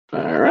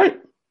All right.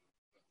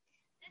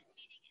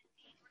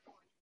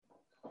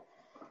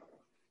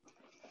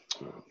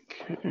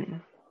 Okay.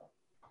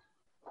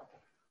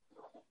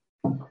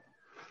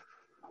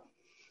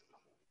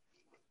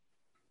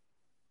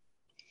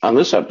 On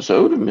this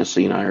episode,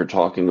 Missy and I are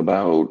talking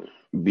about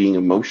being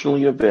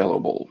emotionally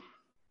available.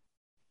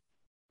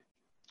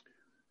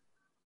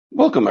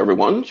 Welcome,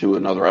 everyone, to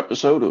another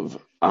episode of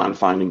On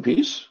Finding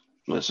Peace.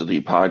 This is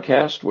the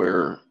podcast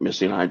where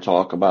Missy and I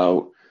talk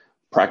about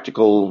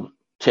practical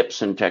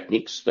tips and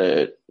techniques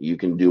that you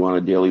can do on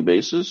a daily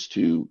basis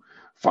to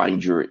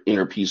find your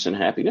inner peace and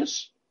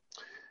happiness.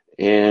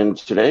 And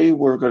today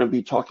we're going to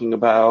be talking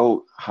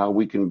about how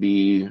we can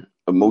be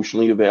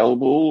emotionally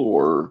available,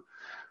 or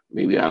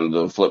maybe on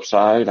the flip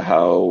side,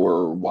 how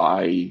or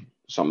why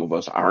some of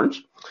us aren't.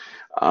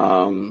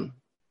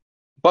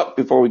 But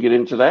before we get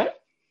into that,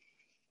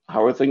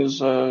 how are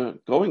things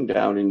going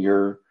down in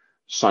your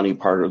sunny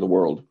part of the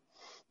world?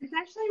 It's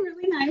actually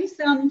really nice.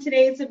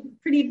 Today it's a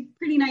pretty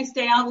nice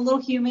day out. A little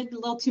humid, a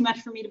little too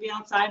much for me to be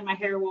outside. My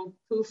hair will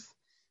poof.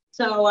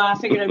 So I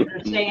figured I'd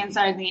better stay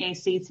inside in the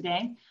AC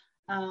today.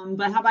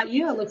 But how about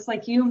you? It looks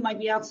like you might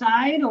be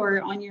outside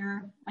or on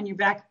your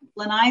back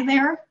lanai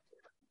there.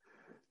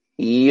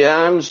 Yeah,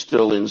 I'm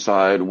still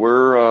inside.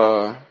 We're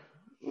a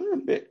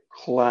bit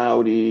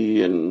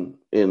cloudy and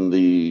in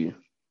the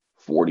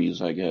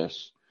 40s, I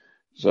guess.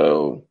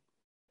 So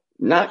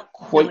not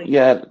quite really?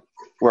 Yet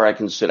where I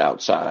can sit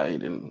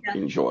outside and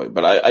enjoy.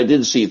 But I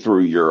did see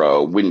through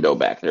your window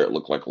back there. It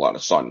looked like a lot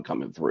of sun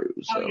coming through.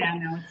 So, oh, yeah,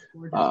 no, it's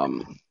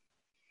gorgeous.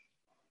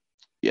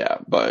 Yeah,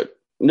 but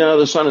no,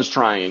 the sun is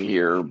trying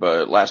here.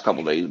 But last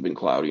couple of days have been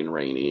cloudy and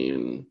rainy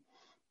and,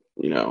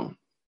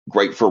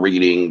 great for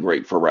reading,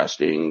 great for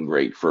resting,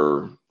 great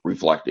for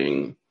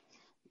reflecting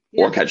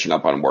or catching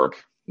up on work,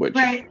 which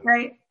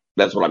right.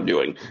 That's what I'm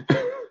doing.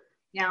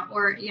 Yeah,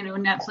 or,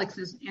 Netflix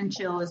is and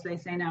chill, as they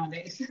say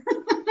nowadays.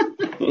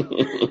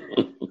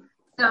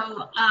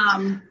 So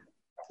I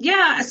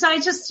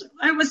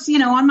was,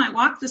 on my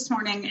walk this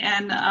morning,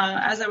 and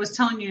as I was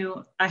telling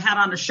you, I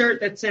had on a shirt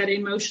that said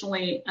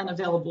emotionally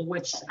unavailable,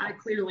 which I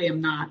clearly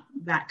am not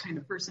that kind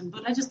of person,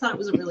 but I just thought it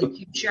was a really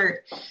cute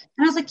shirt. And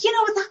I was like,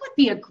 that would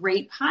be a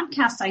great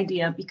podcast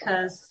idea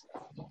because,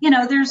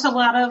 there's a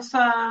lot of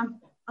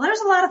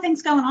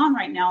things going on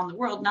right now in the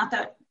world. Not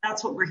that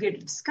that's what we're here to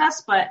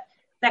discuss, but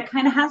that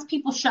kind of has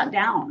people shut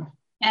down.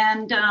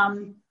 And,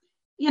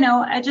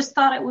 I just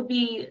thought it would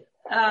be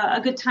a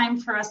good time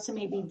for us to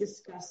maybe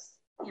discuss,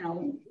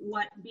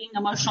 what being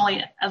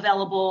emotionally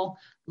available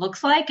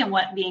looks like and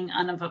what being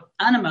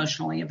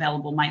unemotionally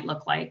available might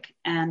look like.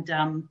 And,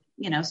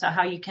 so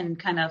how you can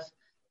kind of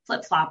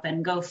flip flop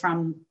and go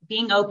from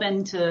being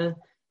open to,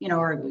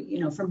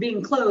 from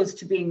being closed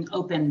to being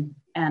open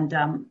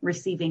and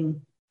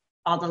receiving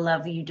all the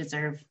love you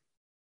deserve.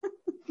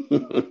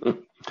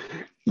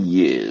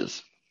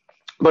 Yes.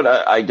 But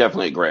I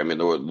definitely agree. I mean,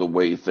 the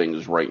way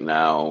things right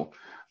now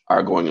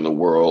are going in the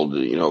world,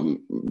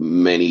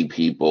 many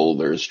people,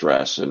 their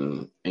stress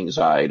and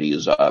anxiety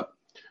is up,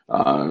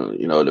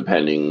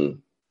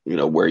 depending,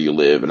 where you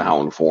live and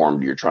how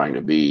informed you're trying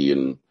to be.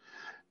 And,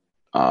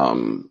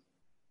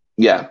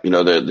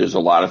 there's a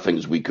lot of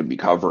things we could be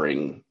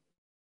covering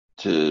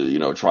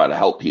to, try to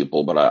help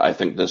people. But I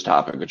think this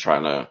topic of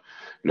trying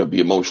to,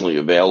 be emotionally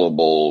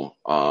available,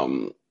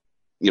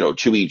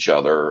 to each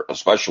other,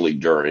 especially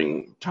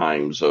during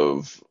times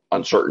of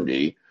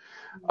uncertainty.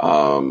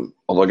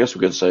 Although I guess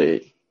we could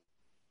say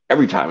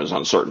every time is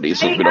uncertainty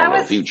since we don't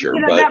know the future.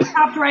 But that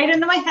popped right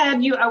into my head.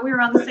 We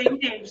were on the same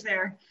page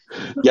there.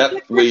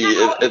 Yep.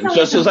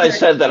 Just as I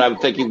said that, I'm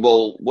thinking,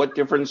 well, what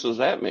difference does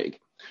that make?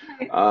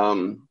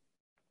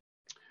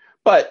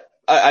 But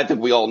I think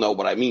we all know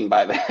what I mean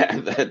by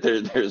that, that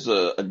there's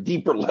a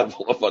deeper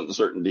level of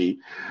uncertainty.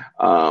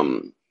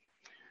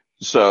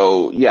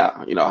 So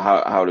yeah,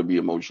 how to be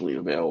emotionally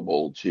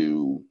available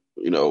to,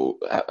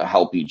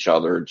 help each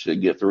other to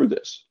get through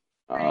this.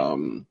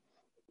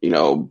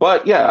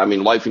 But yeah, I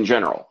mean, life in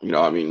general,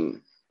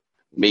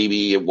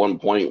 maybe at one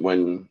point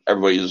when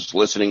everybody's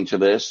listening to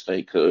this,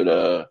 they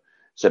could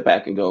sit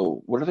back and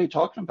go, what are they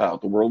talking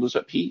about? The world is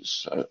at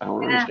peace. I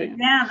don't understand.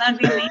 Yeah, that'd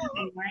be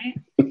amazing, right?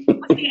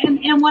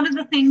 And one of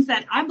the things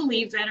that I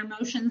believe that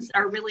emotions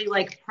are really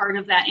like part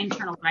of that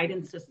internal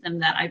guidance system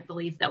that I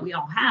believe that we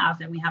all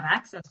have and we have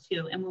access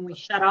to. And when we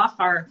shut off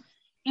our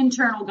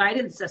internal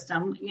guidance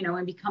system,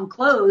 and become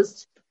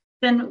closed,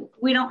 then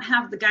we don't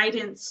have the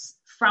guidance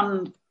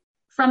from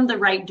the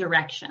right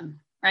direction,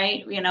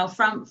 right?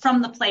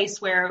 From the place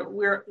where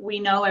we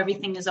know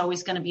everything is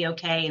always going to be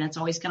okay and it's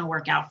always going to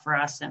work out for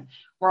us and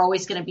we're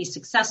always going to be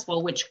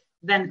successful, which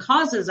then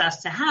causes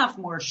us to have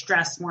more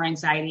stress, more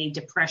anxiety,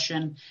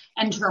 depression,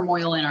 and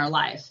turmoil in our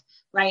life,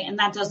 right? And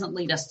that doesn't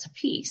lead us to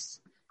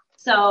peace.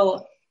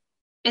 So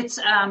it's,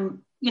 I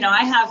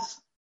have,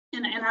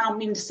 and I don't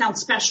mean to sound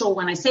special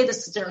when I say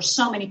this, there are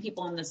so many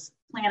people on this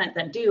planet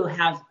that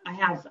I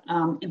have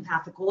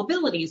empathical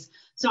abilities.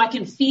 So I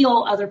can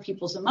feel other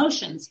people's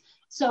emotions.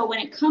 So when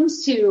it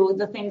comes to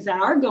the things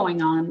that are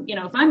going on,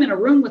 if I'm in a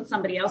room with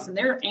somebody else and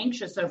they're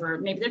anxious over,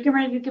 maybe they're getting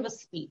ready to give a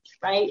speech,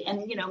 right?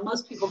 And,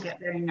 most people get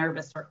very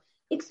nervous or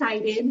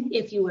excited,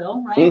 if you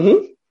will, right?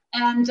 Mm-hmm.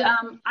 And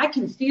I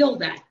can feel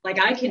that. Like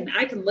I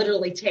can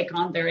literally take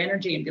on their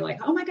energy and be like,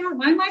 oh my God,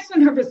 why am I so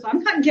nervous?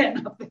 I'm not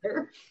getting up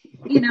there,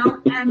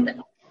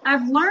 and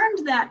I've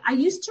learned that I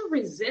used to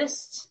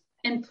resist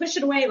and push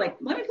it away. Like,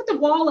 let me put the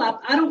wall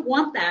up. I don't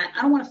want that.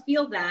 I don't want to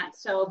feel that.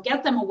 So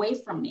get them away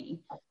from me.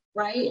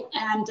 Right.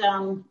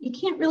 And you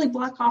can't really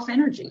block off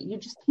energy. You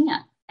just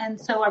can't. And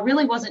so I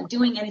really wasn't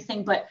doing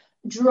anything but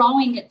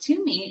drawing it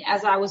to me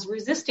as I was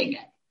resisting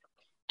it.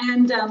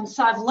 And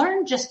so I've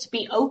learned just to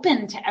be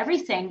open to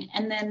everything,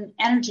 and then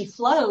energy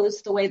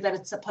flows the way that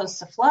it's supposed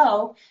to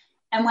flow.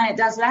 And when it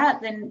does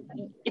that,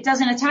 then it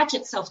doesn't attach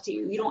itself to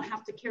you. You don't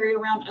have to carry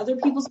around other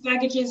people's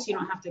baggages. You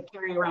don't have to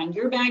carry around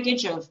your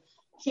baggage of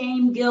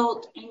shame,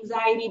 guilt,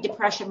 anxiety,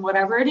 depression,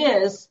 whatever it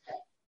is,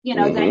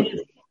 that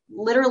you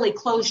literally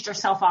closed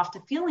yourself off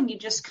to feeling. You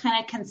just kind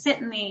of can sit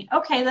in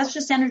okay, that's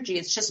just energy.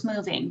 It's just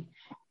moving.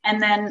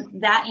 And then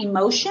that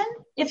emotion,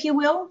 if you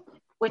will,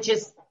 which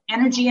is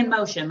energy in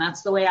motion.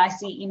 That's the way I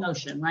see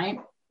emotion, right?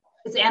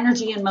 It's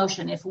energy in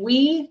motion. If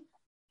we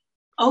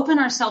open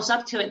ourselves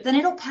up to it, then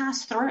it'll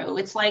pass through.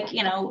 It's like,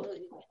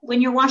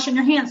 when you're washing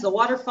your hands, the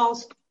water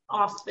falls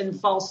off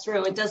and falls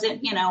through. It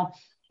doesn't,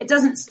 it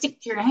doesn't stick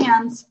to your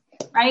hands,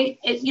 right?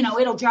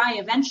 It'll dry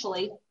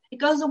eventually. It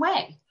goes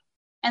away.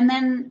 And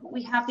then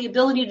we have the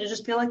ability to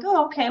just be like,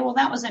 oh, okay, well,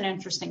 that was an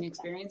interesting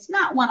experience.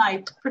 Not one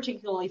I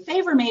particularly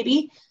favor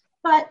maybe,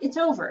 but it's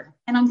over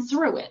and I'm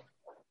through it,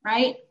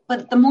 right?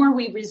 But the more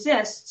we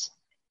resist,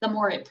 the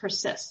more it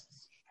persists.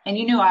 And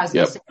you knew I was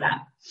going to say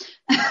that.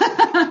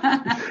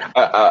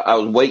 I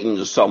was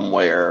waiting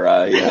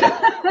somewhere.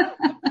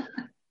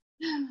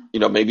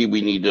 Maybe we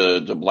need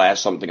to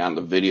blast something on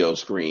the video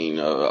screen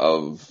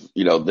of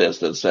this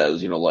that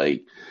says,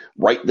 like,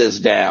 write this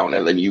down,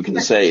 and then you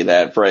can say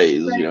that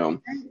phrase, Yeah.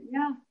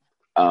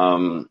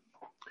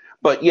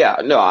 But yeah,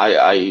 no,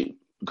 I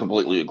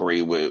completely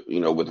agree with,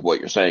 with what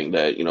you're saying,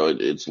 that,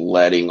 it's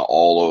letting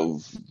all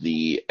of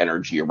the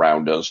energy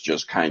around us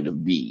just kind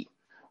of be,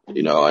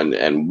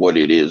 and what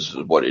it is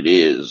what it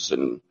is.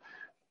 And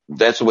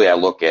that's the way I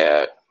look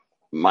at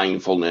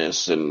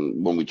mindfulness.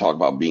 And when we talk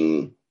about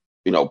being,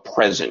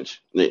 present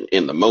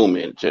in the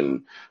moment,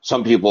 and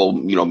some people,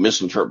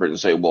 misinterpret and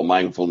say, well,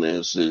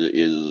 mindfulness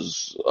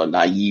is a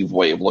naive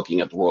way of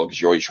looking at the world because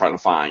you're always trying to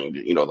find,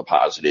 the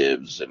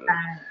positives, and,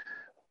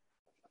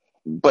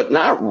 but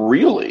not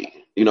really.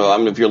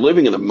 If you're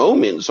living in the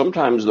moment,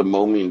 sometimes the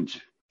moment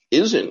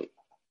isn't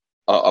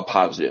a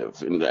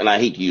positive, and I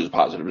hate to use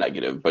positive,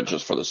 negative, but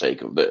just for the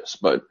sake of this,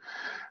 but,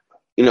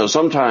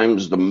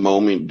 sometimes the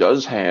moment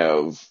does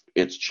have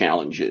its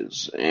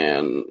challenges,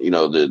 and,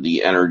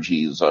 the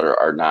energies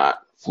are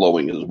not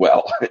flowing as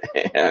well.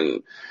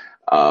 And,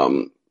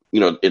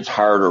 it's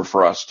harder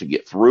for us to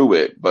get through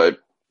it, but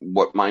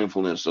what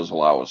mindfulness does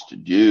allow us to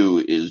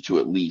do is to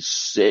at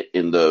least sit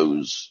in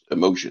those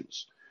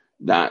emotions,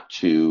 not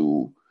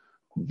to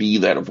be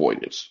that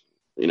avoidance,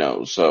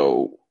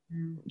 so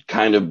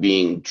kind of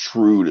being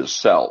true to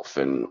self.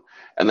 And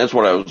that's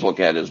what I always look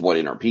at as what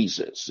inner peace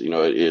is.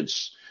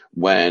 It's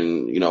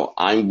when,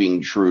 I'm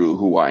being true to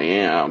who I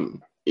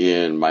am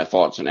in my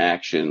thoughts and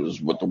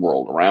actions with the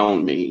world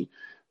around me,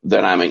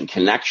 then I'm in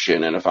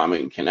connection. And if I'm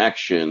in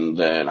connection,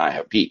 then I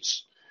have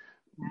peace.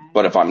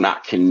 But if I'm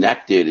not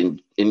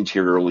connected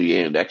interiorly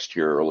and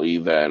exteriorly,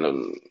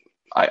 then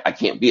I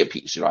can't be at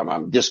peace.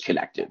 I'm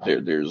disconnected.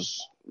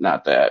 There's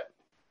not that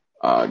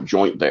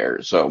joint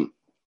there. So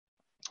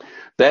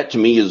that to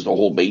me is the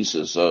whole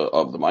basis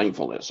of the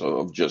mindfulness,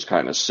 of just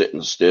kind of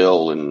sitting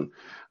still and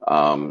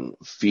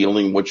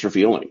feeling what you're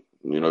feeling.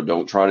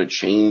 Don't try to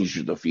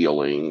change the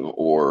feeling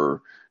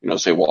or,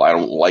 say, well, I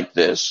don't like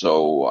this,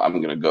 so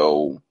I'm going to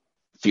go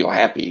feel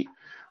happy.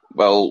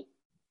 Well,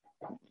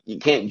 you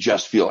can't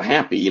just feel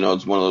happy.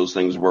 It's one of those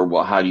things where,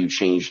 well, how do you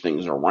change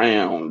things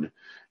around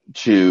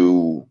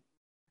to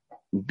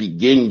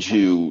begin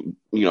to,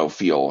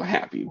 feel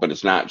happy? But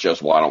it's not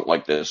just, well, I don't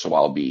like this, so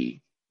I'll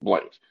be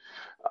blank.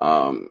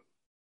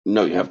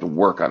 No, you have to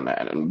work on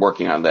that. And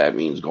working on that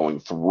means going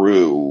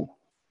through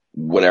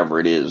whatever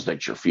it is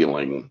that you're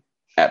feeling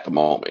at the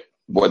moment,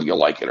 whether you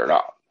like it or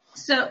not.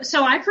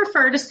 So I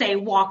prefer to say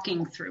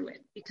walking through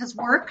it, because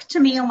work, to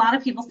me, a lot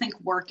of people think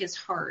work is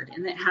hard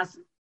and it has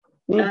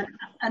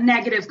a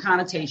negative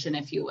connotation,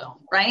 if you will,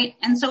 right?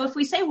 And so if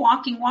we say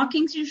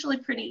walking's usually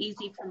pretty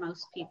easy for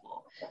most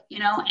people,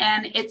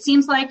 and it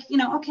seems like,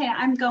 okay,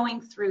 I'm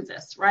going through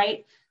this,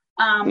 right?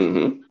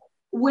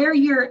 Where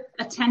your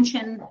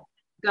attention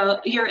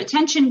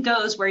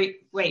goes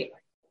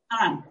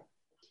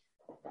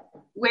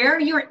where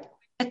your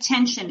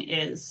attention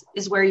is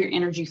where your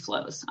energy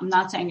flows. I'm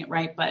not saying it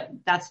right, but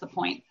that's the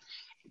point.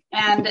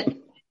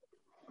 And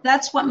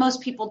that's what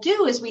most people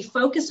do, is we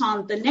focus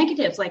on the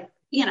negatives. Like,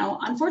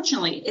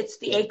 unfortunately, it's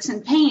the aches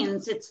and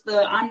pains. It's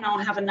the, I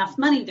don't have enough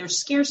money. There's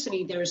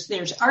scarcity.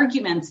 There's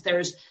arguments.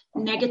 There's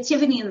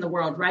negativity in the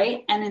world,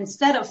 right? And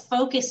instead of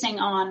focusing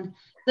on,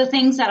 the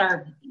things that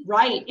are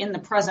right in the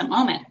present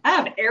moment. I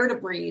have air to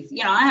breathe.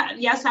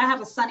 Yes, I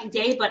have a sunny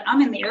day, but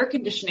I'm in the air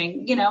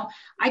conditioning.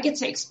 I get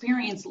to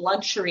experience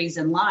luxuries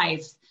in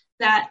life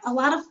that a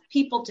lot of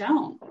people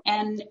don't.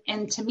 And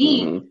to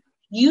me,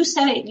 you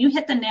said it, you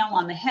hit the nail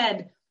on the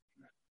head,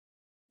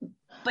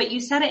 but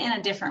you said it in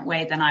a different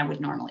way than I would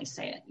normally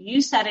say it.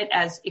 You said it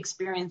as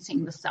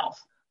experiencing the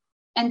self.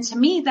 And to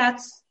me,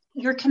 that's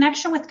your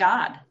connection with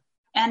God.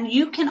 And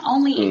you can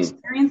only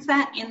experience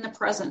that in the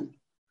present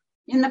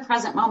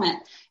moment.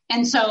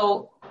 And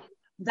so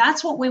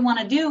that's what we want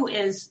to do,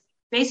 is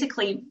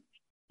basically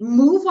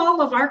move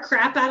all of our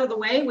crap out of the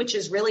way, which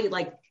is really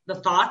like the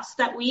thoughts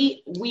that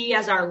we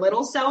as our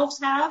little selves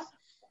have,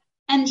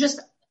 and just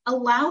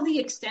allow the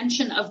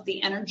extension of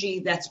the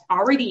energy that's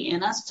already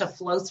in us to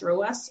flow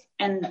through us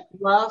and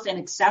love and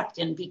accept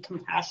and be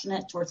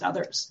compassionate towards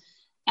others.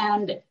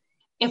 And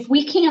if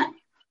we can't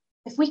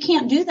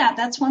do that,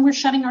 that's when we're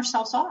shutting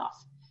ourselves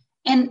off.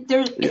 And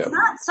it's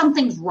not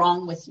something's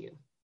wrong with you,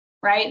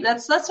 right?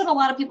 That's what a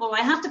lot of people,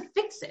 I have to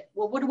fix it.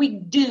 Well, what do we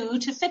do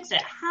to fix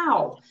it?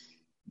 How?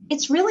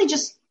 It's really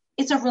just,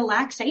 it's a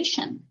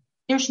relaxation.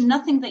 There's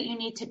nothing that you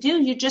need to do.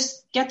 You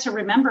just get to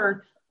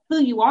remember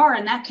who you are,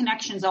 and that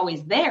connection's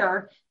always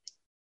there.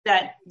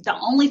 That the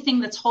only thing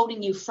that's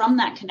holding you from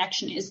that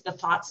connection is the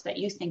thoughts that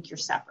you think you're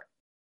separate,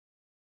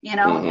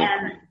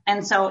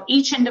 and so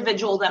each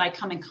individual that I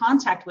come in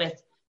contact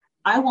with,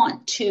 I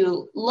want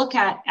to look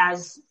at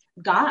as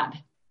God,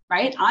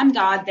 right? I'm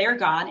God, they're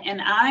God.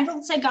 And I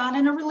don't say God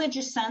in a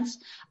religious sense.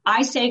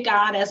 I say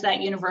God as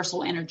that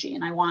universal energy.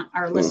 And I want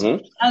our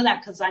listeners to know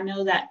that, because I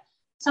know that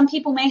some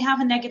people may have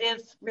a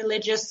negative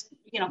religious,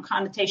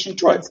 connotation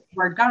towards the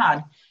word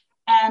God.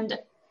 And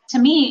to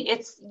me,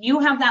 it's, you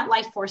have that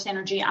life force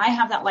energy. I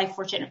have that life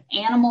force energy.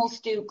 Animals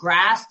do,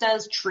 grass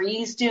does,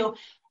 trees do.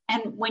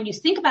 And when you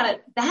think about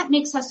it, that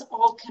makes us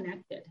all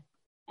connected.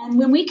 And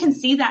when we can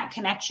see that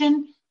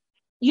connection,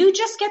 you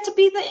just get to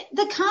be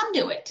the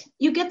conduit.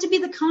 You get to be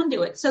the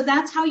conduit. So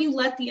that's how you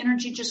let the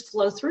energy just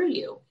flow through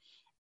you.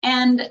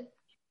 And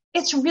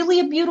it's really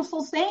a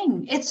beautiful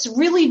thing. It's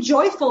really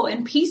joyful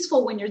and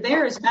peaceful when you're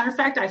there. As a matter of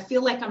fact, I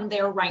feel like I'm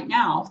there right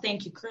now.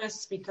 Thank you,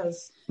 Chris,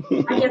 because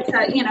I get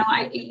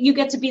to, you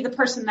get to be the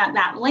person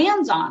that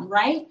lands on,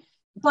 right?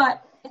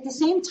 But at the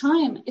same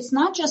time, it's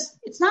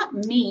not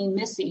me,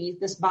 Missy,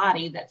 this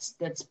body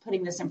that's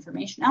putting this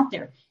information out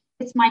there.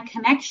 It's my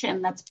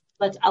connection that's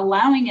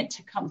allowing it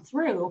to come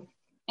through.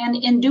 And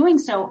in doing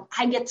so,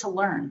 I get to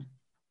learn.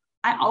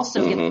 I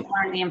also get to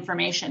learn the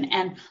information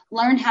and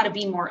learn how to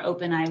be more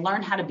open. I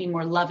learn how to be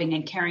more loving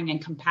and caring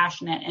and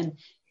compassionate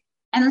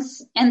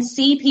and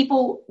see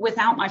people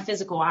without my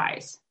physical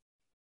eyes.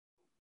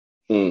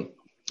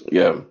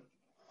 Yeah.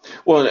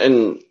 Well,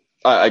 and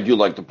I do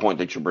like the point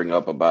that you bring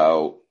up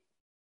about,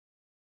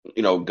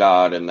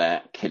 God and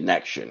that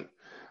connection.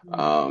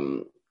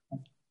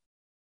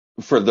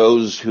 For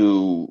those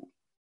who,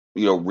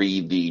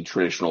 read the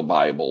traditional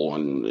Bible,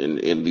 and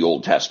in the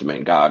Old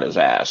Testament, God is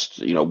asked,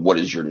 what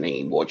is your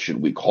name? What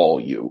should we call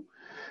you?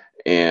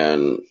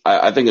 And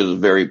I think it was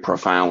very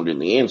profound in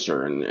the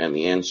answer. And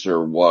the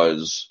answer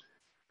was,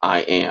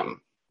 I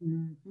am.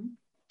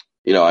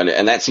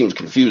 And that seems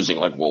confusing.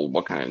 Like, well,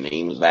 what kind of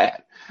name is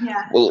that?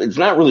 Yeah. Well, it's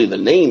not really the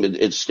name.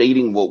 It's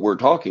stating what we're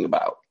talking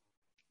about,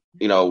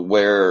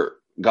 where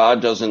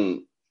God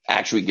doesn't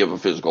actually give a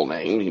physical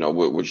name,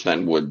 which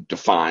then would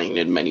define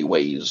in many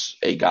ways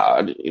a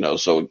God,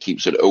 so it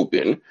keeps it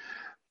open.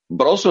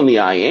 But also in the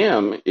I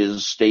am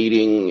is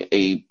stating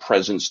a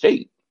present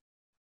state.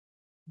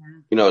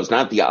 It's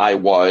not the I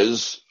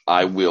was,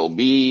 I will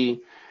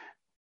be.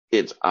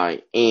 It's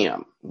I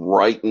am.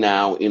 Right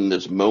now in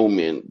this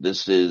moment,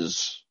 this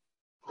is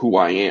who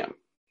I am.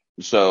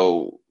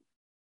 So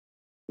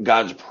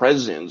God's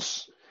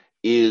presence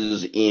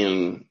is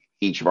in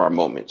each of our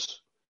moments,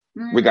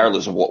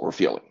 regardless of what we're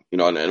feeling,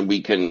 and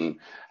we can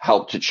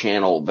help to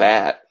channel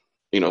that,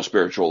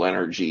 spiritual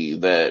energy,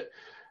 that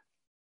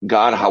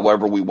God,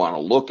 however we want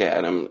to look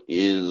at him,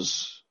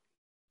 is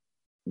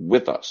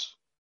with us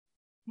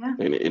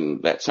in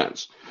that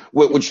sense,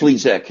 which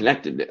leads to that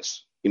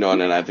connectedness, and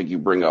then I think you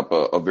bring up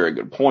a very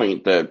good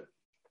point, that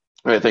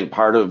I think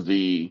part of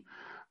the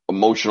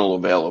emotional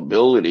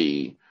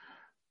availability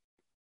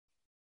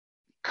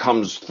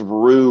comes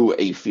through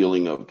a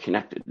feeling of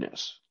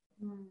connectedness.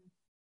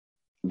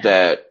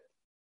 That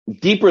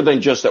deeper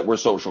than just that we're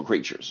social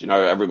creatures.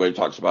 Everybody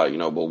talks about,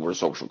 well, we're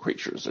social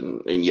creatures.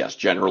 And yes,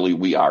 generally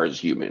we are as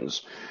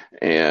humans.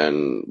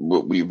 And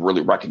we've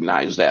really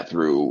recognized that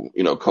through,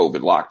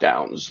 COVID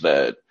lockdowns,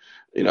 that,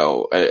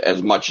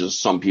 as much as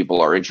some people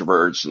are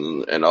introverts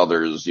and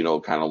others,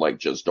 kind of like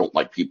just don't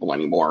like people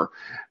anymore,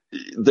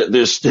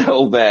 there's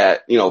still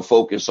that,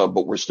 focus of,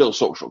 but we're still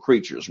social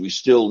creatures. We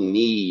still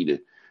need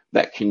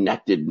that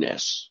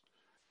connectedness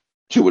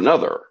to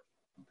another.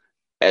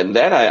 And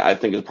that I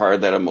think is part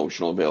of that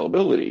emotional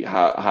availability.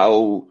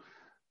 How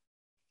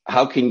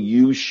can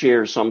you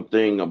share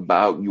something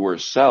about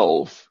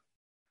yourself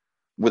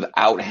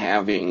without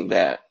having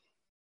that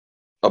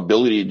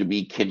ability to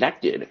be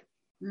connected?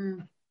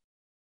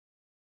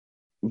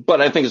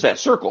 But I think it's that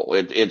circle.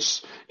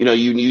 It's,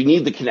 you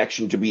need the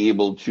connection to be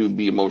able to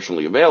be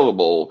emotionally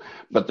available,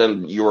 but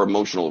then your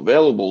emotional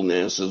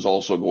availableness is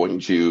also going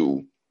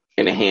to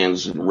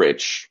enhance,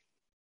 enrich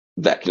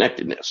that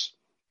connectedness.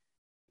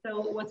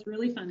 So what's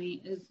really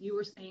funny is you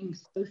were saying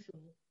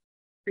social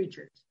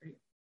creatures, right?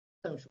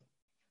 Social.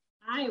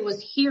 I was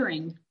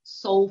hearing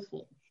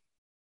soulful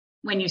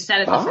when you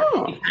said it the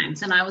few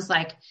times. And I was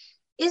like,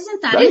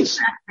 isn't that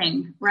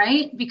interesting,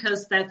 right?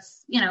 Because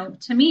that's,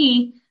 to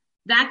me,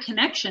 that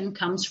connection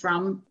comes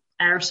from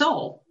our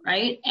soul,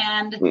 right?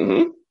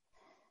 And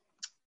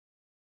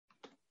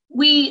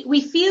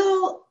we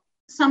feel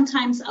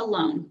sometimes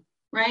alone,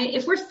 right?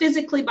 If we're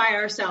physically by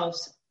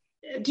ourselves,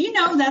 do you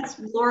know that's,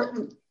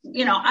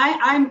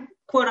 I'm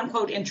quote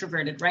unquote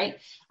introverted, right?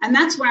 And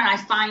that's where I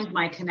find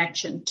my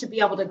connection to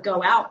be able to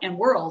go out and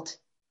world,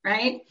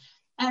 right?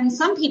 And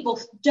some people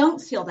don't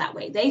feel that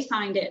way. They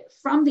find it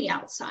from the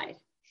outside,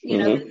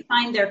 they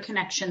find their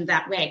connection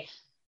that way.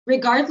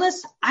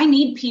 Regardless, I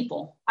need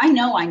people. I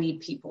know I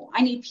need people.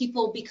 I need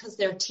people because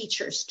they're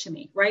teachers to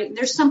me, right?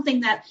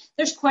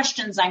 There's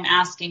questions I'm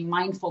asking,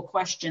 mindful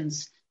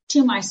questions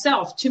to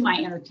myself, to my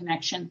inner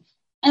connection.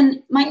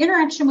 And my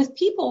interaction with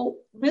people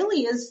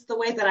really is the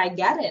way that I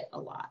get it a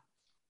lot.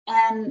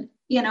 And,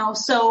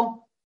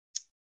 so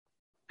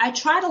I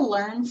try to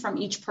learn from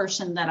each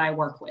person that I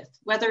work with,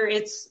 whether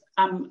it's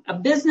a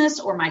business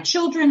or my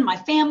children, my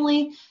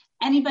family,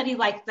 anybody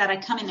like that I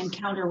come and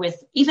encounter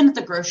with, even at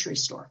the grocery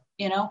store.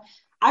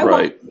 I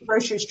walk to the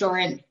grocery store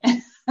and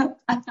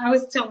I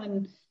was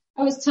telling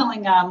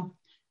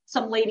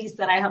some ladies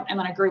that I'm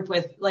in a group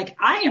with, like,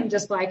 I am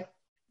just like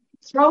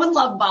throwing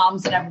love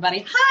bombs at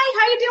everybody. Hi,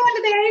 how you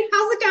doing today?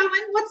 How's it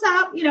going? What's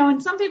up?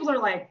 And some people are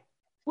like,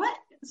 what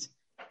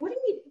do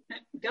you,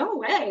 go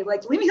away?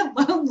 Like, leave me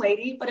alone,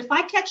 lady. But if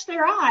I catch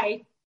their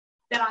eye,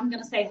 then I'm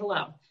going to say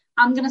hello.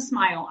 I'm going to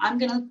smile. I'm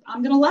going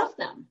to love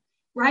them.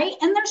 Right.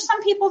 And there's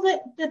some people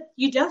that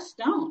you just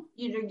don't,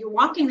 you're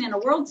walking in a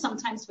world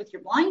sometimes with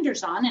your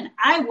blinders on. And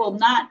I will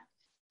not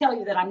tell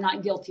you that I'm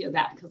not guilty of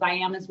that, because I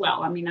am as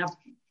well. I mean,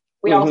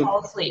 we all fall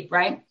asleep.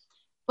 Right.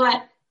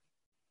 But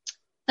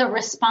the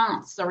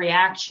response, the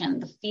reaction,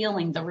 the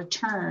feeling, the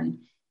return,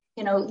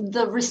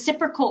 the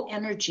reciprocal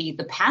energy,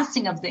 the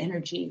passing of the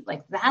energy,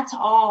 like that's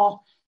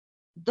all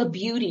the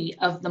beauty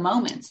of the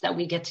moments that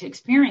we get to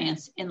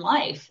experience in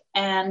life.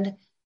 And,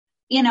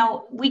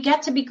 we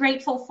get to be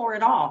grateful for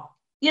it all.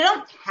 You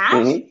don't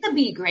have to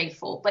be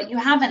grateful, but you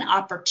have an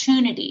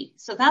opportunity.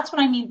 So that's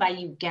what I mean by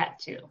you get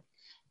to,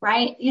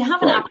 right? You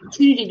have an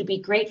opportunity to be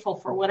grateful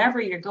for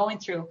whatever you're going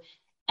through.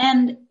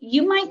 And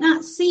you might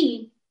not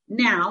see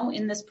now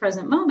in this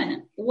present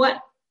moment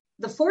what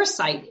the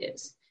foresight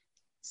is.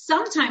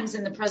 Sometimes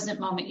in the present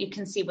moment, you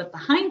can see what the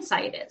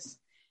hindsight is,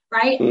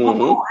 right?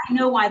 Oh, I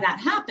know why that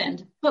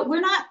happened, but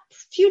we're not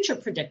future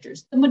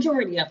predictors, the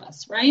majority of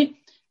us, right?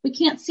 We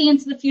can't see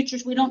into the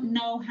futures. We don't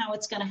know how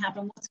it's going to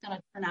happen, what's going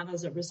to turn out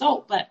as a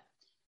result. But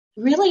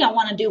really, I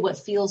want to do what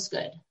feels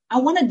good. I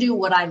want to do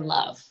what I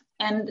love.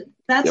 And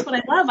that's what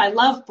I love. I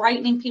love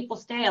brightening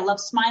people's day. I love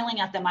smiling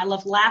at them. I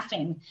love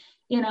laughing,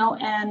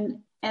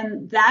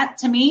 and that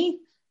to me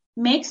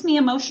makes me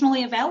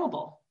emotionally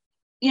available,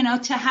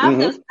 to have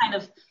those kind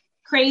of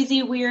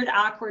crazy, weird,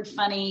 awkward,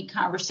 funny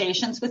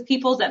conversations with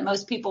people that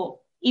most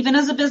people, even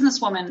as a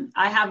businesswoman,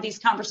 I have these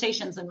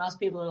conversations and most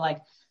people are like,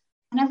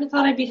 I never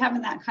thought I'd be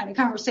having that kind of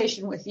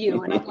conversation with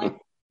you. And I'm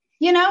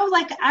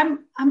like,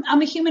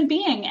 I'm a human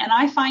being and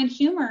I find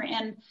humor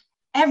in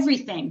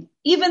everything,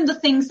 even the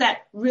things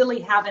that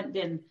really haven't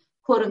been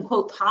quote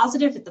unquote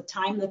positive at the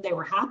time that they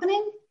were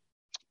happening.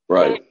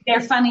 Right. They're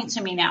funny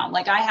to me now.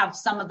 Like I have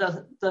some of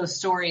those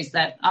stories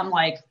that I'm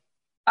like,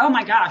 oh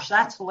my gosh,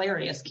 that's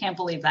hilarious. Can't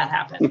believe that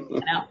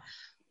happened,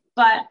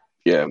 But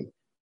yeah,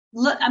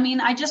 look, I mean,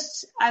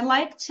 I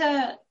like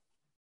to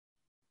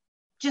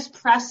just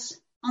press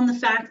on the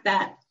fact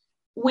that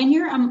when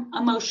you're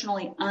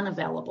emotionally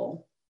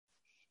unavailable,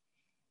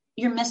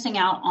 you're missing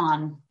out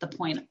on the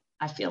point.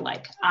 I feel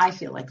like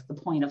the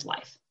point of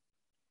life,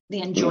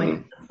 the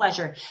enjoyment, the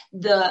pleasure,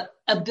 the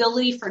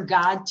ability for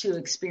God to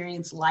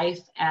experience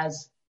life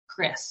as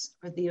Chris,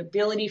 or the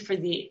ability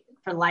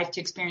for life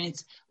to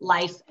experience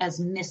life as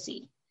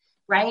Missy,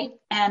 right?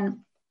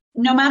 And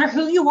no matter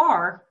who you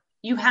are,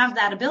 you have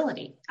that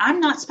ability. I'm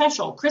not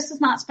special. Chris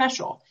is not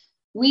special.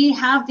 We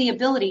have the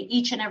ability,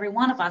 each and every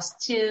one of us,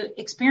 to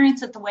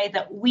experience it the way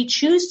that we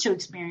choose to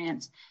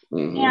experience.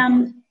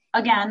 And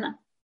again,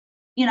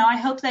 I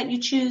hope that you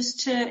choose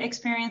to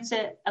experience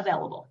it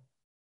available.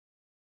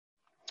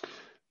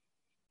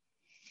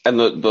 And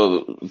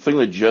the thing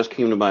that just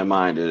came to my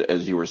mind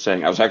as you were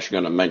saying, I was actually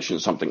going to mention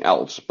something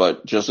else,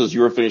 but just as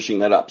you were finishing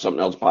that up,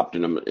 something else popped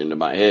into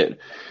my head.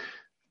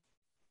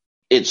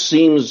 It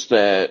seems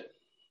that,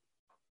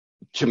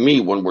 to me,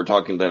 when we're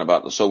talking then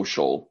about the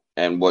social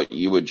and what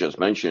you had just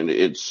mentioned,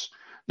 it's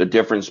the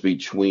difference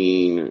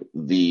between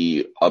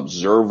the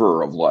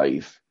observer of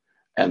life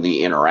and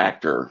the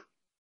interactor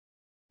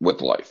with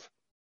life.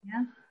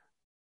 Yeah.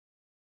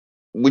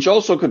 Which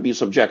also could be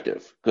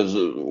subjective, because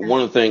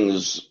one of the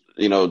things,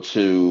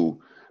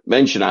 to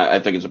mention, I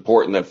think it's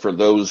important that for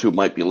those who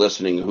might be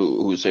listening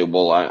who say,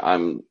 well,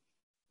 I'm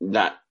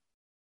not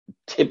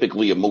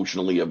typically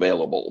emotionally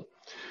available,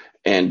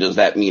 and does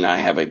that mean I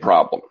have a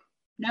problem?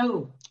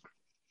 No.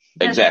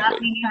 Exactly. Does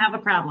not mean you have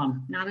a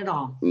problem. Not at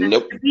all.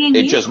 Nope.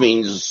 It just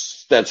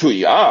means that's who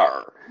you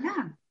are.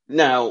 Yeah.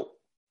 Now,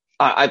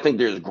 I think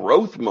there's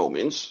growth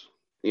moments,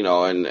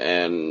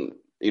 and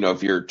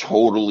if you're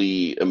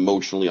totally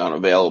emotionally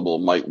unavailable,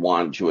 might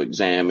want to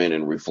examine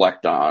and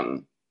reflect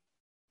on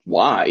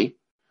why.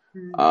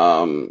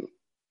 Mm-hmm.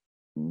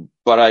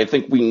 But I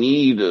think we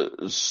need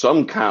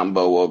some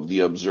combo of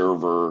the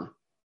observer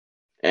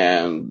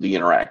and the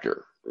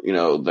interactor,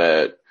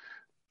 that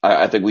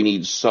I think we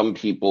need some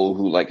people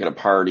who, like at a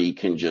party,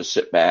 can just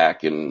sit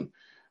back and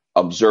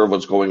observe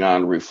what's going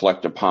on,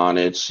 reflect upon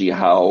it, see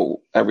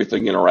how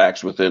everything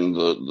interacts within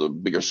the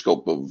bigger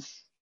scope of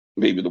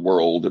maybe the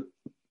world,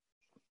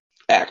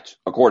 act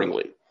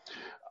accordingly.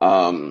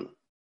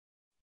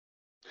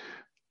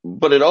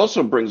 But it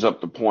also brings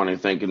up the point, I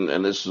think,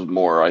 and this is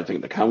more, I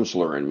think, the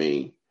counselor in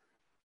me.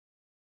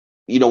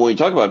 When we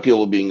talk about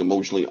people being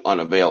emotionally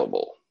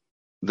unavailable,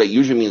 that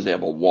usually means they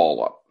have a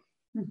wall up.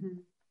 Mm-hmm.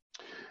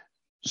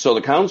 So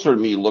the counselor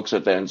in me looks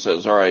at that and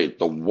says, all right,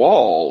 the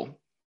wall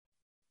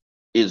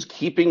is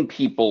keeping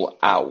people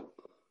out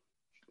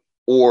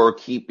or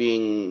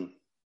keeping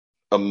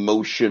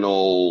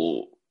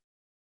emotional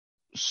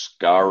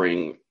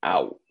scarring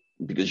out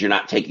because you're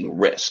not taking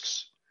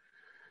risks.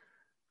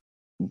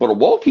 But a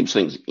wall keeps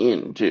things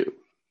in too.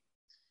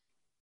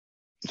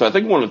 So I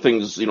think one of the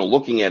things,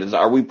 looking at is,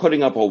 are we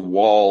putting up a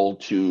wall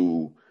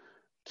to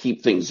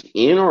keep things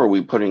in, or are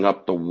we putting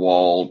up the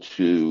wall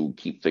to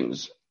keep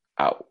things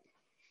out?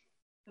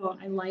 So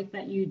I like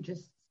that you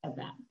just said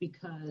that,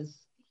 because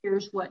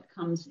here's what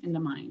comes into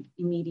mind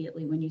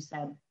immediately when you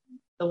said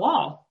the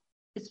wall.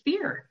 It's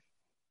fear.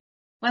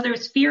 Whether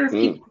it's fear of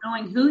people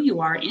knowing who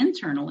you are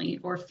internally,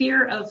 or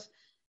fear of,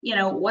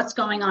 what's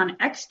going on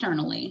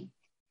externally,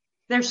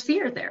 there's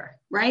fear there,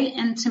 right?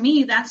 And to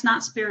me, that's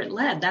not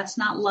spirit-led. That's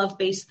not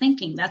love-based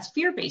thinking. That's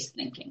fear-based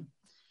thinking.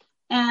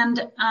 And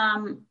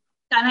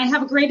I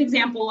have a great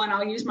example, and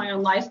I'll use my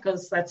own life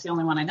because that's the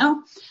only one I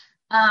know,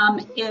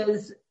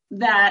 is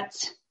that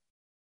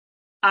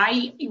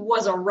I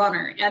was a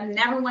runner and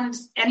never wanted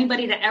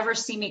anybody to ever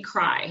see me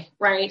cry,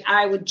 right?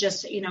 I would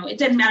just, it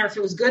didn't matter if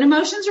it was good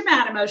emotions or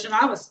bad emotion.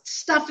 I was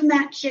stuffing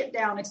that shit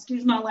down,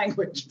 excuse my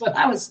language, but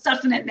I was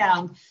stuffing it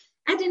down.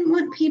 I didn't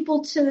want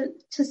people to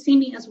see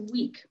me as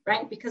weak,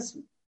 right? Because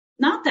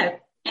not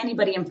that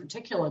anybody in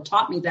particular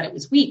taught me that it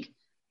was weak.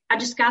 I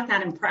just got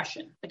that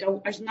impression. Like I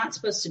was not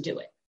supposed to do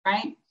it,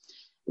 right?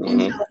 Mm-hmm.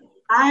 And so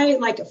I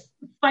like a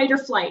fight or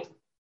flight.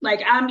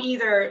 Like I'm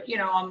either,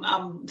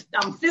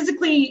 I'm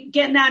physically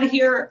getting out of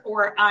here,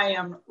 or I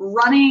am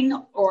running,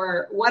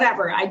 or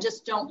whatever. I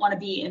just don't want to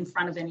be in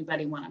front of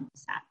anybody when I'm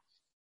sad.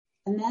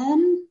 And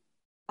then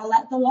I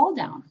let the wall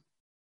down,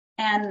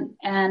 and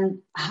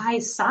I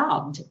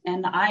sobbed,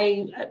 and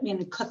I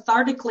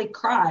cathartically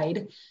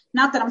cried.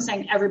 Not that I'm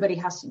saying everybody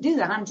has to do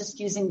that. I'm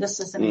just using this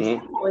as an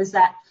example, is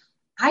that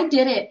I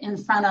did it in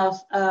front of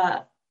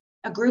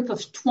a group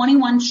of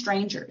 21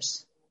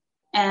 strangers,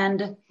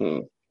 and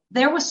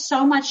there was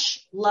so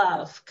much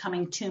love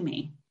coming to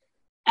me.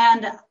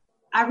 And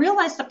I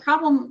realized the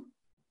problem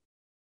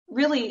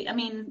really,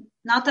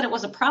 not that it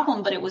was a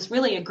problem, but it was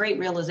really a great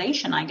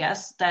realization, I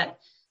guess, that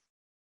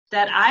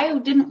I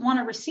didn't want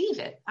to receive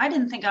it. I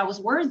didn't think I was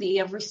worthy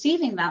of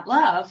receiving that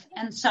love.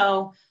 And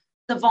so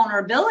the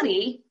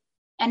vulnerability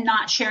and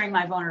not sharing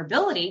my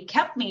vulnerability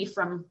kept me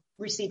from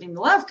receiving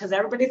the love, because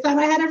everybody thought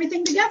I had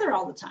everything together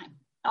all the time.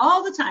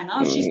 Oh,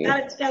 she's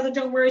got it together.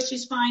 Don't worry,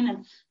 she's fine.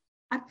 And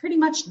I pretty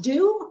much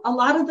do a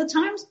lot of the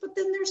times, but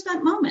then there's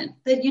that moment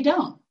that you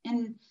don't.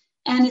 And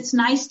it's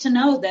nice to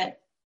know that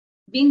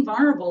being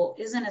vulnerable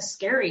isn't as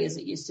scary as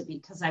it used to be,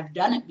 because I've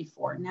done it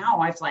before. Now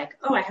I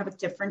have a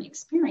different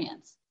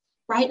experience,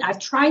 right? I've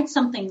tried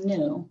something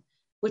new,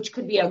 which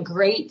could be a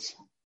great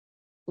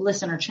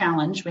listener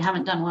challenge. We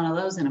haven't done one of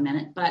those in a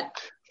minute, but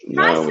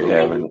no, we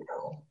haven't. New,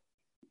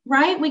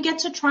 right? We get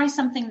to try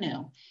something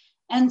new.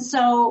 And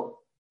so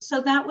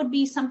that would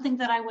be something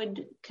that I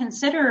would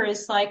consider,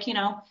 is like,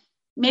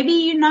 maybe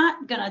you're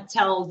not going to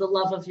tell the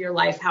love of your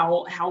life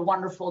how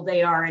wonderful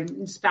they are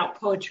and spout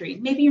poetry.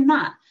 Maybe you're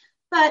not.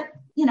 But,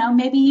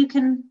 maybe you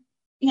can,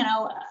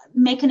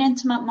 make an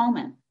intimate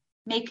moment.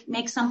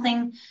 Make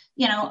something,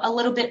 a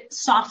little bit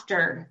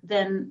softer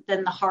than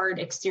the hard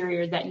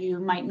exterior that you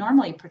might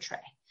normally portray,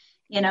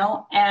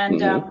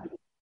 and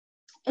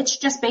it's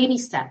just baby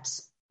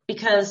steps,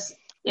 because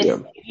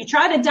if you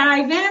try to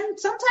dive in,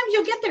 sometimes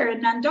you'll get there.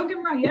 And then don't get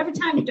me wrong, every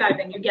time you dive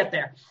in, you get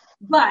there.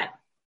 But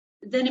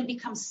then it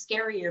becomes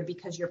scarier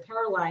because you're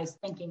paralyzed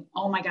thinking,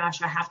 oh my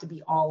gosh, I have to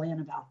be all in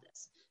about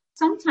this.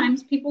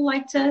 Sometimes people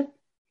like to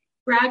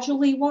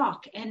gradually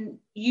walk and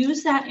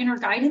use that inner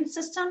guidance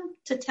system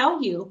to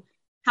tell you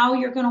how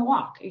you're going to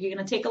walk. Are you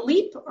going to take a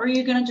leap, or are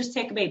you going to just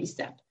take a baby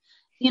step?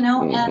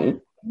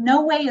 And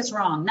no way is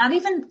wrong. Not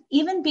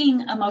even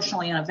being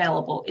emotionally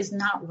unavailable is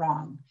not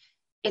wrong.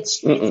 It's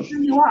who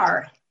you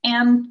are.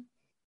 And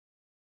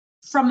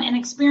from an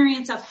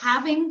experience of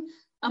having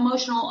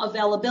emotional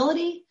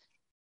availability,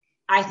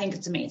 I think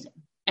it's amazing.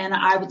 And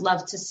I would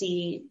love to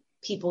see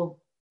people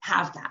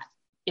have that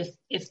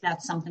if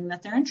that's something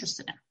that they're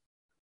interested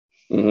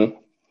in.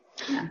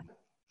 Mm-hmm. Yeah.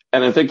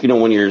 And I think,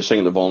 when you're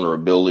saying the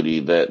vulnerability,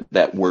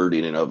 that word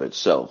in and of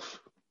itself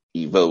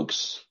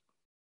evokes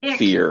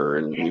fear,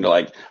 and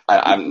I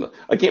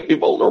can't be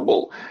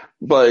vulnerable.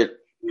 But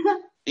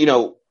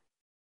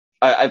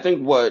I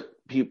think where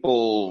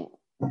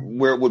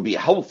it would be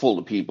helpful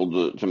to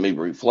people to maybe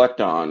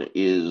reflect on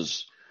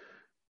is,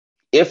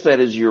 if that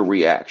is your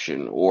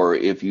reaction, or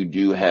if you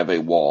do have a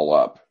wall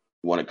up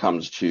when it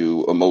comes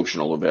to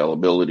emotional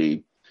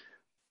availability,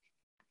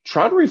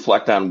 try to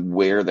reflect on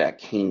where that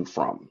came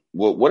from.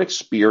 What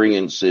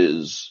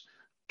experiences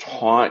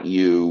taught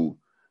you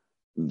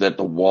that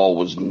the wall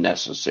was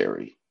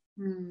necessary,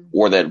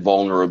 or that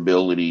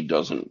vulnerability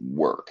doesn't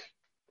work?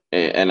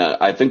 And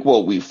I think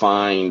what we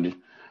find,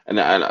 and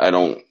I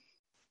don't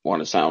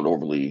want to sound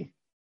overly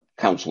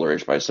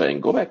counselorish by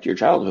saying go back to your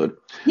childhood,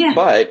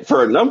 but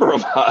for a number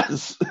of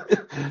us,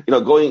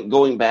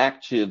 going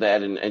back to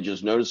that and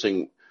just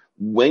noticing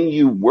when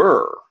you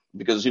were,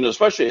 because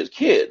especially as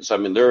kids, I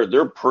mean,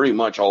 they're pretty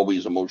much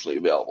always emotionally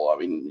available. I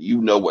mean,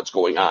 what's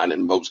going on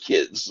in most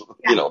kids,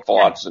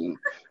 thoughts and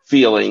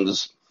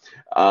feelings.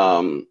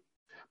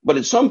 But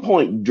at some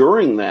point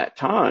during that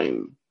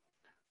time,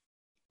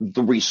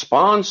 the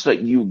response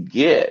that you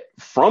get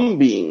from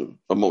being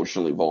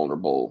emotionally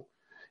vulnerable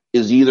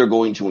is either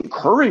going to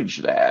encourage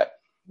that,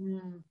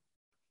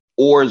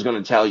 or is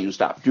going to tell you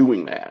stop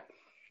doing that.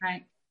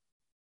 Right.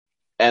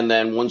 And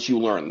then once you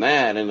learn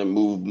that and then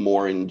move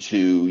more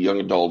into young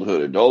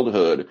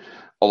adulthood,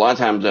 a lot of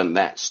times then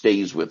that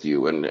stays with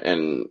you.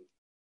 And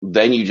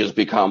then you just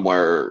become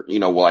where,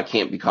 I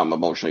can't become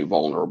emotionally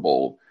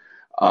vulnerable,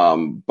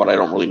 but I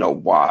don't really know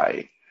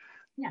why.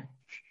 Yeah.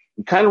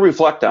 Kind of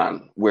reflect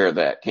on where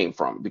that came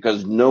from,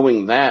 because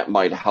knowing that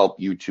might help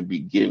you to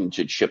begin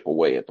to chip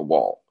away at the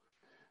wall.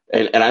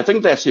 And I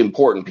think that's the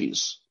important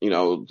piece,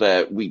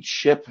 that we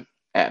chip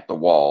at the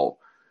wall.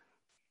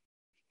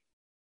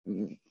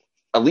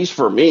 At least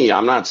for me,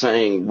 I'm not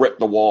saying rip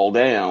the wall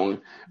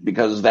down,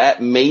 because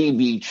that may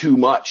be too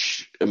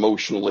much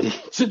emotionally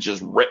to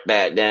just rip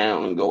that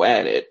down and go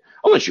at it.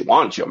 Unless you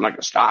want to, I'm not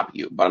going to stop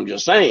you. But I'm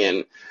just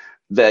saying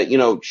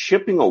that,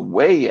 chipping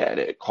away at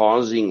it,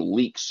 causing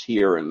leaks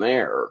here and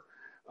there,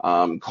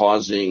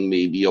 causing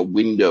maybe a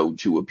window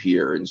to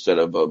appear instead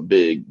of a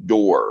big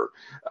door,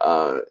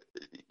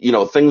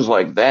 things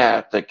like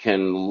that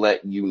can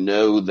let you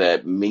know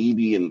that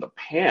maybe in the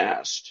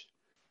past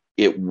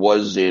it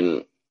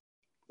wasn't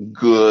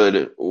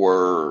good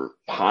or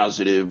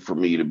positive for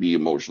me to be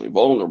emotionally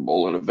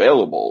vulnerable and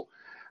available,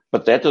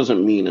 but that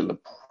doesn't mean in the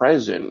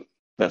present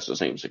that's the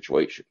same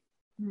situation.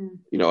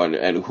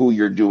 And who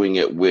you're doing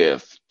it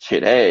with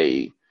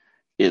today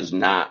is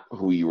not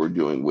who you were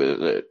doing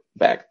with it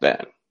back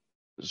then.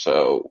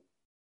 So,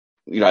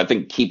 I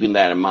think keeping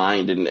that in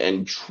mind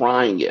and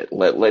trying it,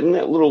 letting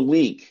that little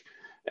leak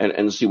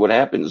and see what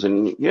happens.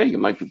 And you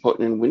might be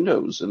putting in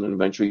windows and then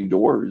eventually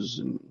doors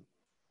and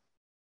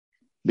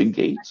big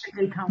gates. Such a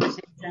good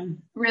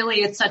conversation.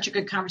 Really, it's such a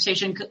good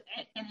conversation.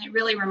 And it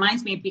really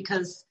reminds me,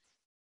 because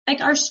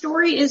our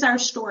story is our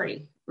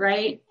story,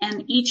 right?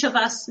 And each of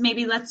us,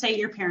 maybe let's say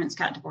your parents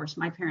got divorced.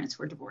 My parents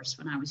were divorced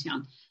when I was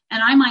young.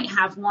 And I might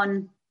have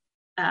one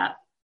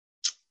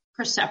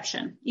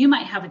perception. You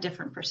might have a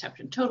different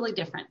perception, totally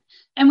different.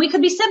 And we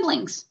could be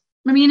siblings.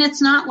 I mean,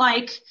 it's not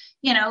like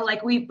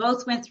we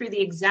both went through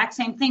the exact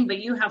same thing, but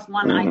you have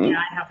one idea,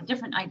 I have a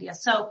different idea.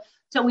 So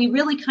we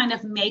really kind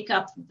of make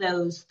up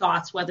those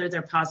thoughts, whether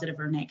they're positive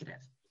or negative.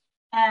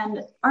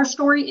 And our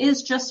story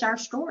is just our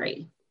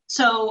story.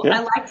 So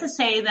I like to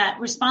say that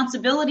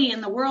responsibility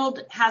in the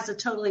world has a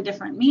totally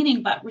different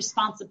meaning, but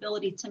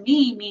responsibility to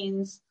me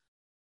means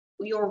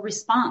your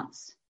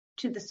response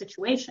to the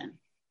situation,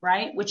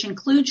 right? Which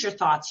includes your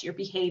thoughts, your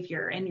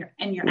behavior, and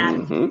your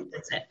attitude.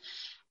 That's it.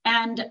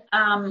 And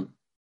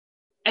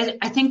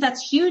I think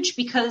that's huge,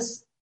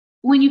 because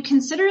when you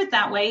consider it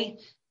that way,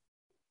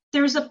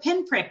 there's a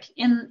pinprick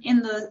in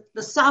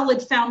the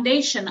solid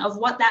foundation of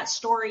what that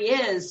story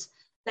is,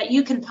 that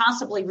you can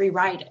possibly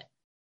rewrite it,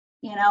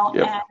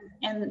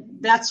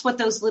 and that's what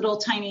those little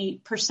tiny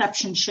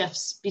perception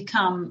shifts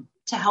become,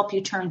 to help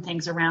you turn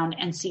things around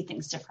and see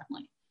things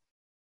differently.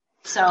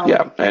 So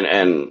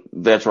and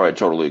that's where I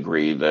totally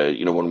agree that,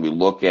 when we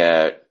look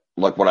at,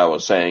 like what I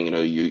was saying,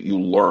 you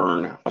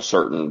learn a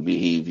certain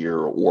behavior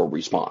or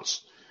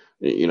response,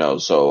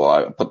 so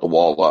I put the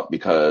wall up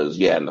because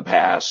in the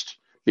past,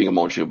 being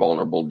emotionally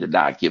vulnerable did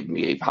not give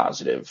me a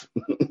positive,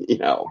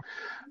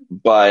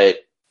 but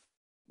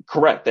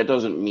correct. That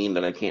doesn't mean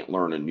that I can't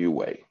learn a new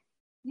way.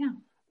 Yeah.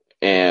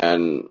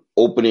 And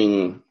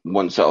opening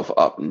oneself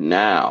up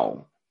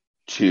now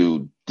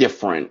to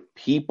different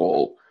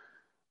people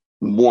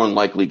more than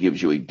likely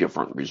gives you a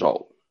different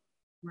result.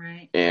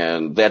 Right.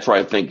 And that's why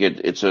I think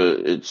it's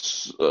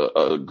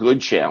a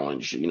good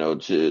challenge,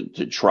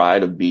 to try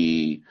to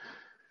be,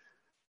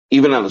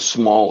 even on the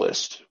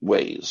smallest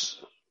ways,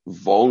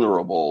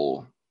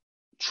 vulnerable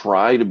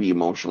try to be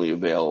emotionally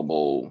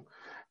available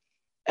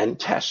and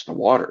test the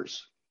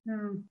waters.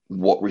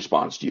 What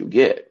response do you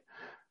get?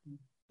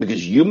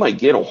 Because you might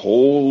get a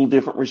whole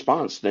different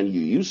response than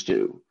you used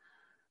to.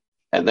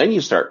 And then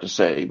you start to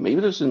say,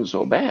 maybe this isn't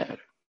so bad.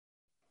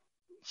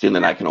 See, and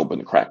then I can open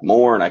the crack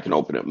more, and I can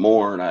open it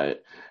more,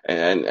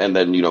 and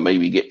then, you know,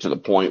 maybe get to the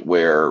point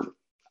where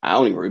I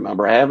don't even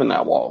remember having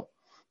that wall.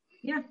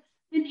 Yeah.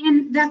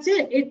 And that's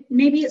it.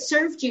 Maybe it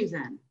served you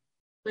then,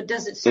 but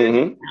does it serve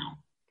you now?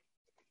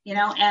 You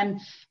know,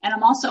 and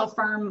I'm also a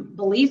firm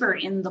believer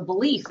in the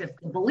belief. If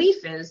the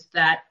belief is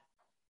that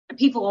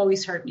people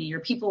always hurt me, or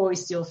people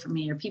always steal from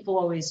me, or people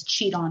always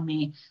cheat on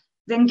me,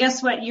 then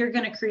guess what you're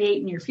going to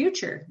create in your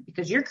future?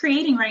 Because you're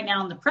creating right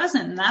now in the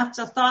present, and that's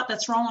a thought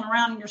that's rolling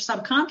around in your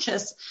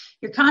subconscious.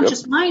 Your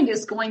conscious mind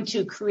is going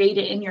to create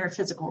it in your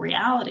physical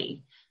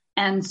reality.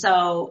 And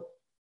so,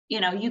 you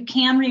know, you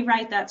can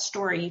rewrite that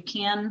story. You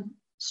can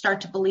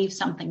start to believe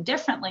something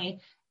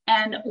differently.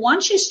 And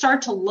once you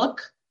start to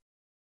look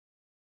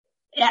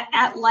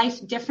at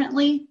life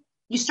differently,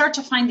 you start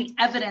to find the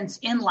evidence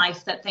in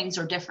life that things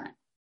are different.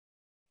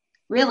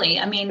 Really.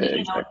 I mean,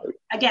 you know,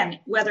 again,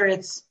 whether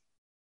it's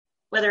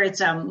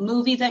a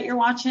movie that you're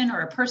watching,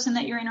 or a person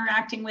that you're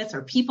interacting with,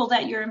 or people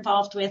that you're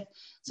involved with,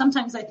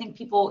 sometimes I think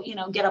people, you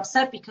know, get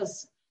upset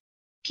because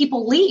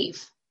people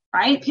leave,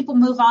 right? People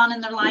move on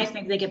in their life.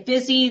 Maybe they get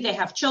busy, they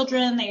have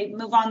children, they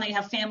move on, they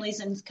have families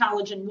in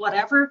college and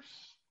whatever.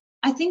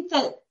 I think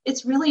that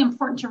it's really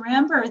important to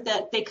remember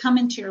that they come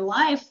into your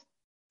life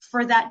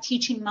for that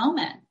teaching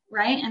moment,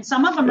 right? And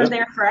some of them are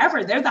there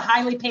forever. They're the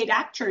highly paid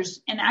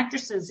actors and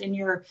actresses in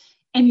your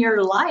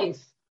life.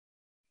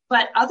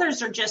 But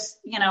others are just,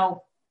 you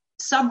know,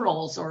 sub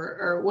roles,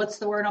 or what's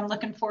the word I'm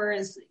looking for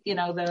is, you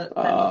know,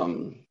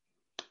 the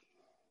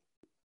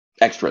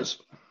extras,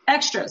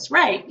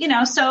 right? You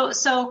know,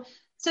 so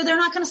they're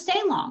not going to stay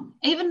long,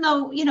 even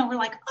though, you know, we're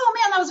like, oh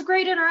man, that was a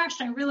great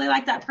interaction. I really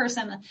like that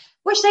person.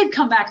 Wish they'd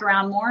come back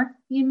around more.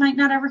 You might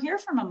not ever hear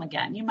from them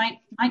again. You might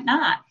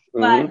not,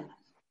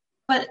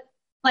 but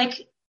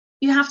like,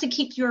 you have to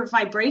keep your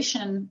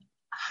vibration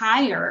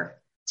higher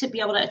to be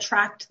able to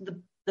attract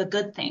the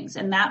good things.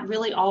 And that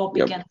really all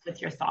begins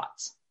with your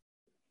thoughts.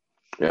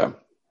 Yeah.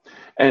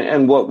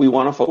 And what we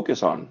want to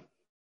focus on,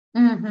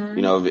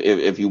 you know,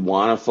 if you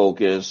want to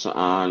focus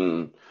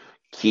on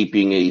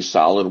keeping a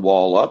solid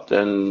wall up,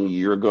 then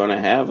you're going to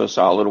have a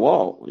solid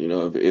wall. You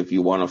know, if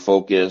you want to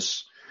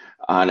focus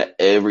on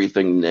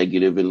everything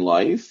negative in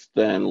life,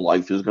 then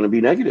life is going to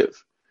be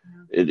negative.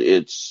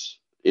 It's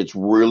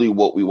really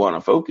what we want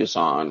to focus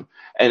on.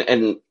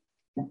 And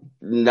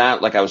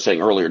not, like I was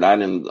saying earlier,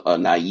 not in a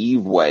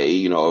naive way,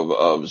 you know,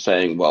 of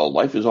saying, well,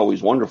 life is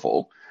always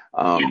wonderful,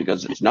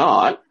 because it's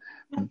not,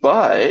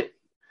 but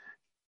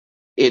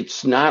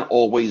it's not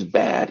always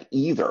bad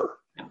either.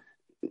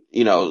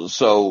 You know,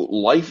 so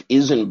life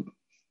isn't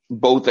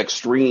both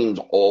extremes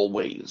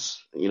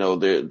always. You know,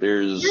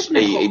 there's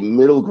a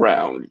middle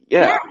ground.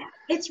 Yeah.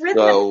 It's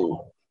rhythmical.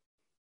 So,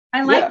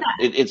 I like that.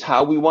 It's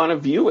how we want to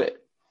view it.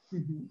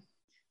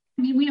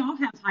 I mean, we all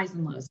have highs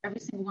and lows,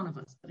 every single one of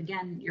us. But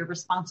again, your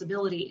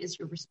responsibility is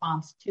your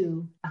response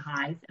to the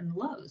highs and the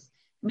lows.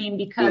 I mean,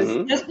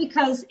 because just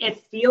because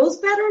it feels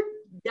better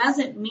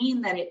doesn't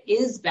mean that it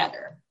is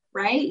better,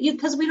 right?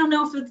 Because we don't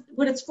know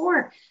what it's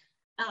for.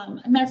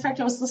 As a matter of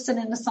fact, I was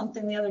listening to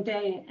something the other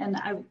day, and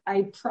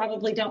I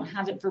probably don't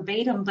have it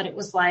verbatim, but it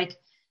was like,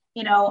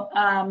 you know,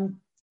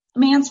 a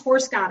man's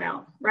horse got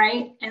out,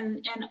 right?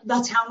 And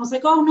the town was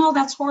like, oh no,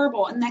 that's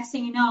horrible. And next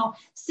thing you know,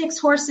 6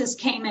 horses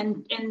came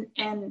in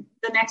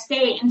the next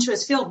day into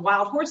his field,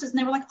 wild horses. And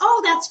they were like,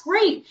 oh, that's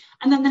great.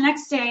 And then the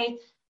next day,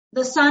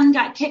 the son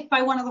got kicked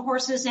by one of the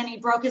horses and he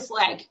broke his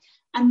leg.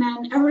 And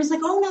then everybody's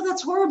like, oh no,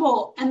 that's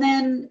horrible. And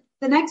then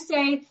the next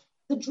day,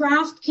 the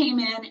draft came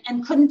in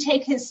and couldn't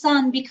take his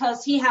son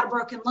because he had a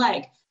broken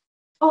leg.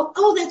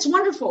 Oh, that's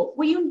wonderful.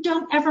 Well, you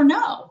don't ever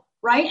know.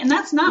 Right. And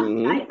that's not,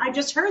 I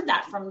just heard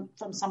that from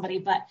somebody,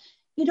 but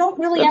you don't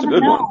really ever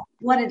know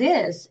what it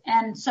is.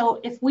 And so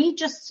if we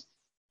just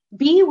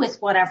be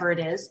with whatever it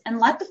is and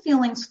let the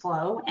feelings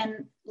flow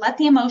and let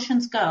the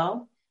emotions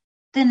go,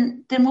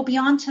 then we'll be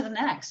on to the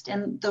next.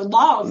 And the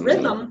law of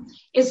rhythm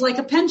is like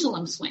a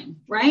pendulum swing.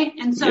 Right.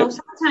 And so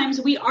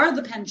sometimes we are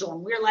the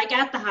pendulum. We're like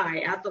at the high,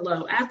 at the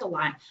low, at the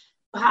line,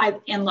 high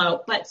and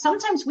low. But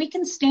sometimes we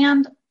can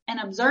stand and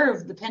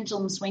observe the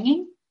pendulum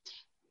swinging,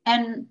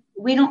 and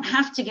we don't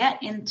have to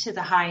get into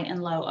the high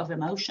and low of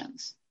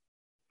emotions.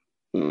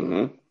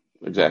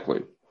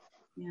 Exactly.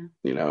 Yeah.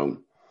 You know,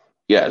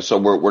 so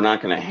we're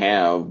not going to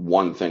have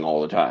one thing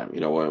all the time. You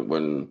know,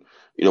 when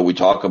you know, we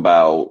talk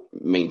about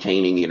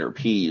maintaining inner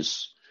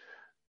peace,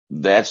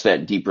 that's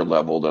that deeper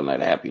level than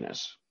that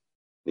happiness.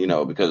 You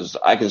know, because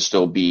I can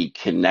still be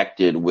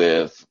connected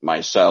with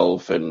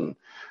myself and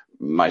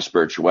my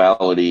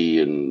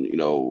spirituality and, you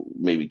know,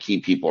 maybe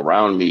keep people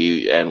around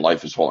me, and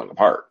life is falling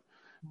apart.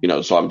 You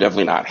know, so I'm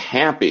definitely not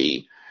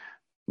happy,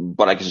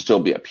 but I can still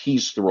be at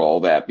peace through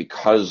all that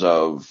because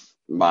of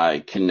my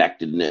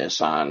connectedness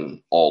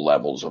on all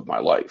levels of my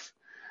life.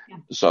 Yeah.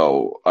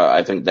 So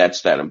I think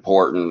that's that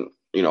important.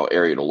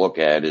 area to look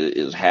at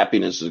is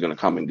happiness is going to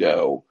come and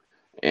go.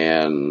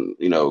 And,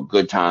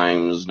 good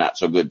times, not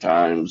so good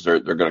times, they're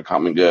going to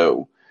come and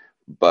go.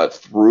 But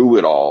through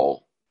it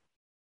all,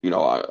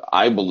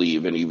 I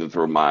believe, and even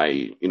through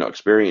my,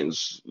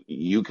 experience,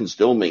 you can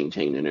still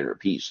maintain an inner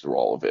peace through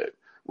all of it,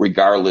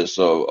 regardless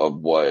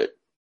of what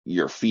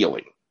you're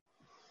feeling.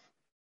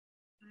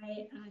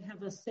 I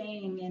have a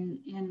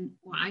saying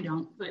well, I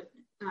don't, but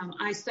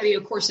I study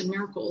A Course in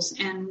Miracles.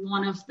 And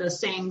one of the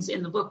sayings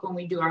in the book when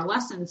we do our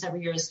lessons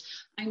every year is,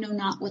 I know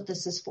not what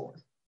this is for.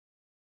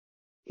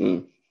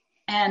 Mm.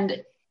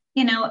 And,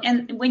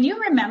 and when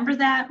you remember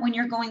that, when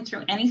you're going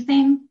through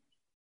anything,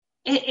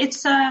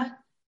 it's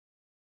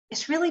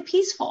really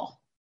peaceful,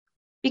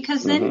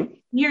 because then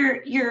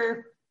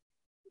you're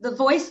the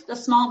voice, the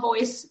small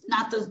voice,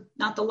 not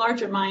the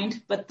larger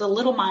mind, but the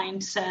little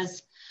mind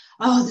says,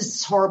 oh, this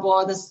is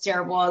horrible, this is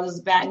terrible, this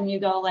is bad. And you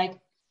go like,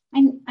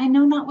 I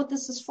know not what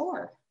this is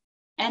for.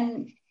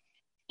 And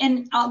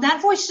that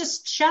voice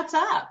just shuts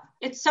up.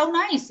 It's so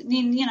nice. I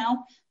mean,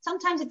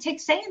 sometimes it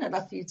takes saying it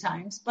a few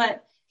times,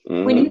 but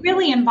when you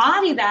really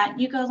embody that,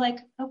 you go like,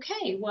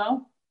 okay,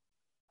 well,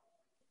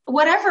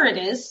 whatever it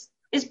is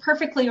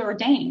perfectly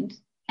ordained.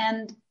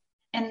 And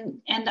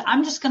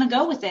I'm just going to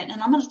go with it.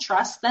 And I'm going to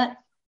trust that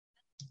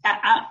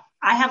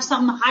I have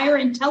some higher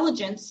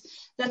intelligence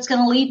that's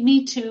going to lead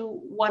me to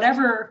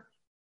whatever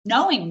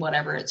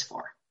it's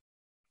for.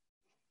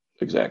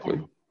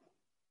 Exactly.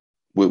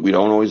 We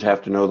don't always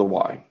have to know the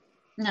why.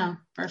 No,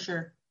 for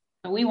sure.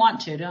 But we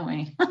want to, don't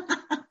we?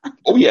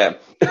 Oh, yeah.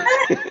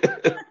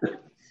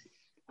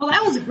 Well,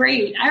 that was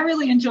great. I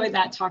really enjoyed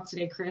that talk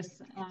today, Chris.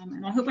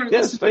 And I hope our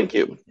Yes, thank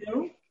you.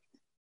 Too.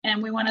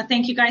 And we want to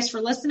thank you guys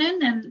for listening.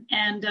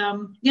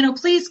 And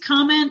please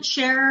comment,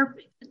 share,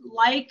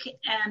 like,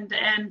 and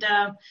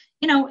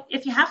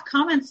if you have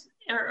comments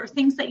or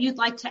things that you'd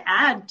like to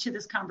add to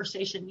this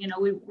conversation,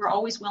 we're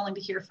always willing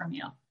to hear from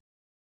you.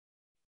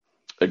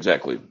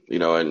 Exactly.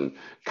 And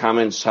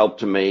comments help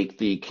to make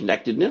the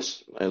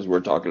connectedness, as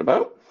we're talking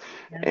about.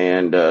 Yeah.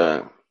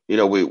 And,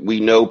 we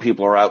know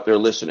people are out there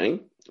listening,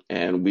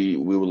 and we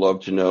would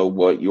love to know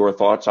what your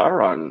thoughts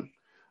are on,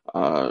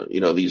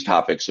 these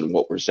topics and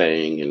what we're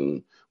saying,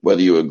 and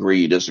whether you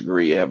agree,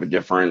 disagree, have a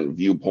different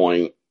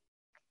viewpoint.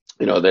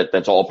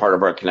 That's all part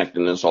of our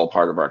connectedness, all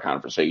part of our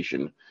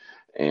conversation.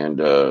 And,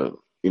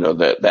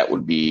 that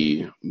would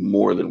be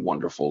more than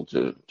wonderful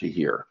to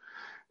hear.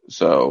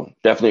 So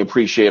definitely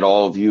appreciate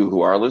all of you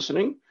who are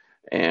listening.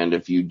 And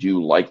if you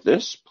do like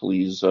this,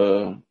 please,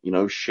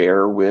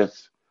 share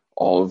with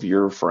all of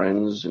your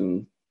friends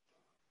and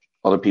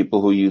other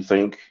people who you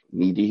think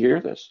need to hear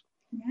this.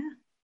 Yeah.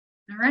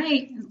 All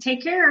right.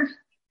 Take care.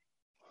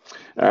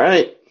 All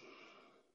right.